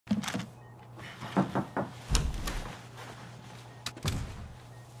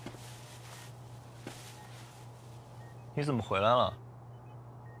你怎么回来了？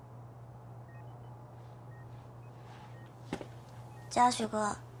嘉许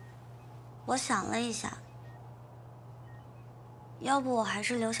哥，我想了一下，要不我还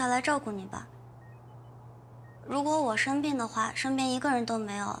是留下来照顾你吧。如果我生病的话，身边一个人都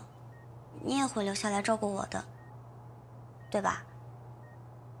没有，你也会留下来照顾我的，对吧？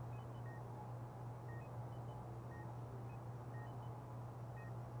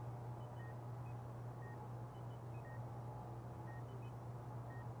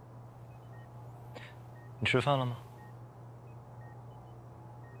你吃饭了吗？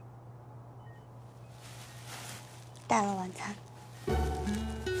带了晚餐。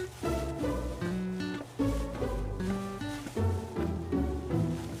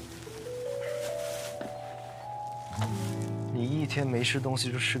你一天没吃东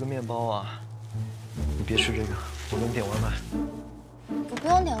西就吃个面包啊？你别吃这个，我给你点外卖。我不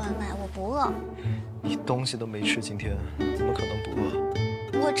用点外卖，我不饿。你东西都没吃，今天怎么可能不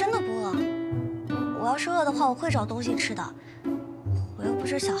饿？我真的不饿。我要是饿的话，我会找东西吃的。我又不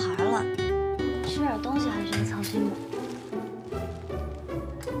是小孩了，吃点东西还需要操心吗？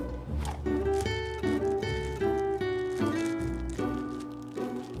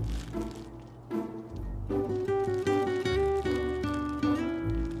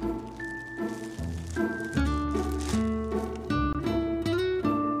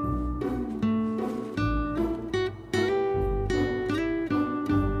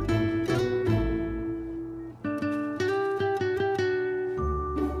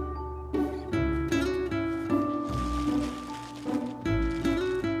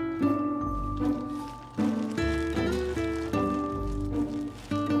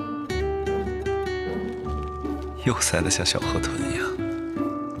又塞得像小河豚一样。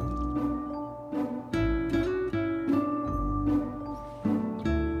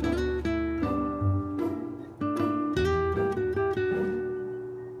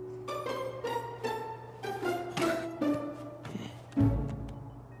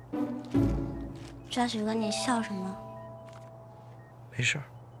嘉许哥，你笑什么？没事儿。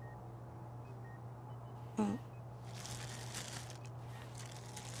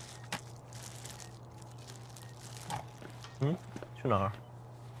去哪儿？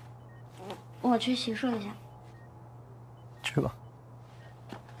我去洗漱一下。去吧。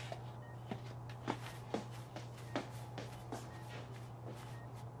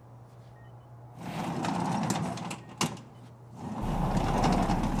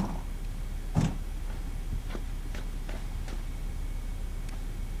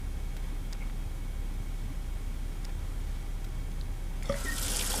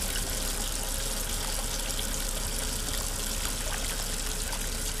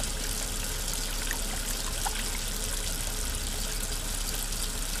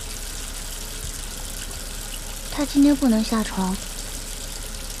他今天不能下床，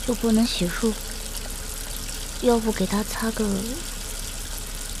又不能洗漱，要不给他擦个……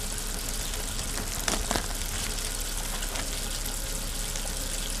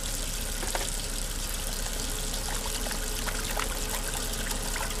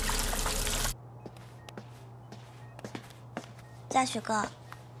嘉许哥，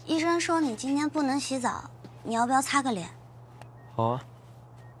医生说你今天不能洗澡，你要不要擦个脸？好啊。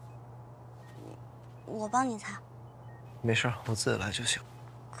我帮你擦。没事，我自己来就行。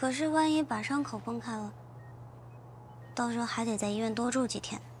可是万一把伤口崩开了，到时候还得在医院多住几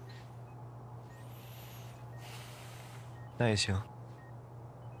天。那也行。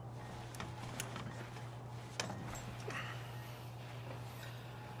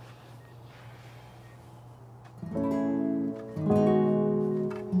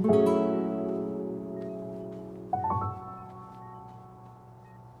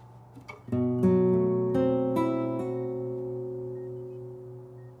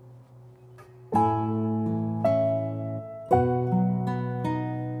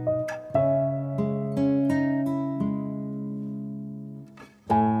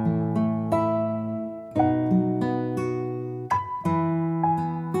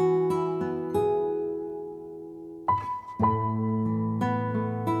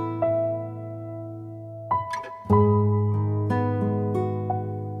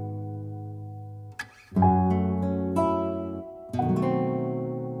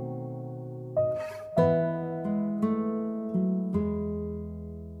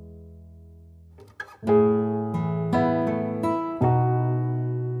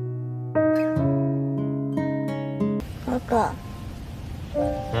哥哥，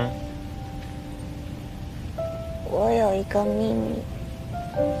我有一个秘密，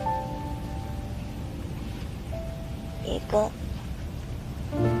一个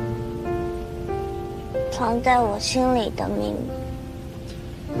藏在我心里的秘密。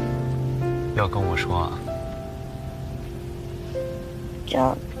要跟我说啊？这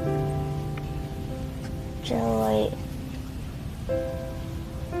我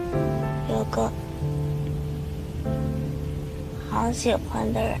有个好喜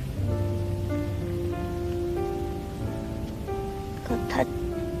欢的人，可他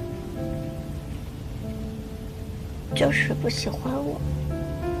就是不喜欢我。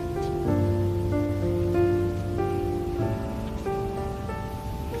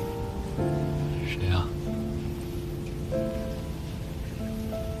谁呀？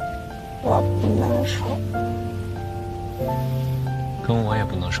我不能说。跟我也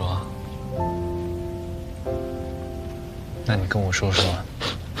不能说。那你跟我说说，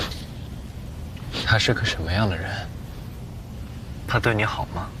他是个什么样的人？他对你好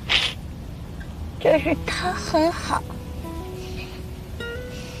吗？就是他很好，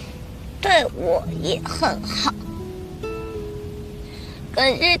对我也很好，可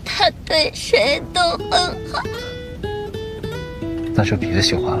是他对谁都很好。那就别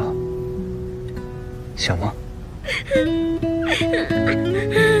喜欢了，行吗？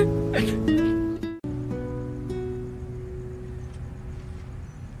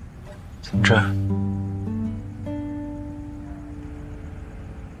总之，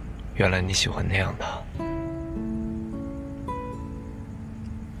原来你喜欢那样的，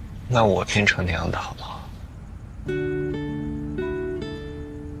那我变成那样的好不好？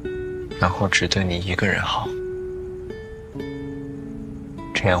然后只对你一个人好，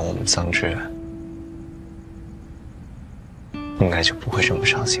这样我们桑稚应该就不会这么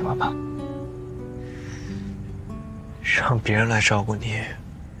伤心了吧？让别人来照顾你，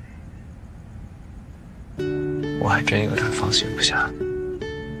我还真有点放心不下。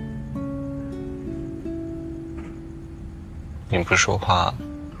你不说话，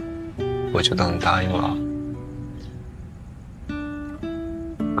我就当你答应了。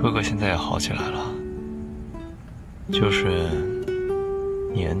哥哥现在也好起来了，就是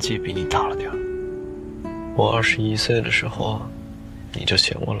年纪比你大了点儿。我21岁的时候，你就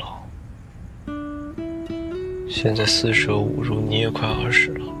嫌我老。现在四舍五入，你也快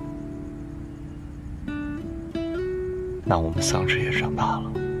20了。那我们桑稚也长大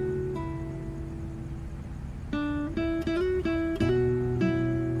了。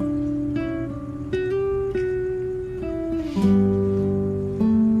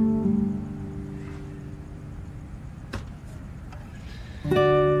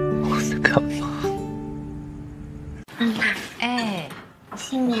我在干嘛？妈妈，哎，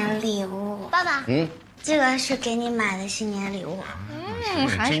新年礼物。爸爸，这个是给你买的新年礼物。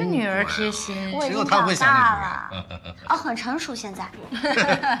还是女儿贴心。我已经长大了，哦，很成熟现在。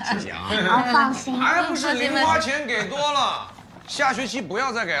谢谢啊。哦，放心。还不是零花钱给多了，下学期不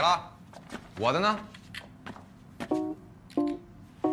要再给了。我的呢？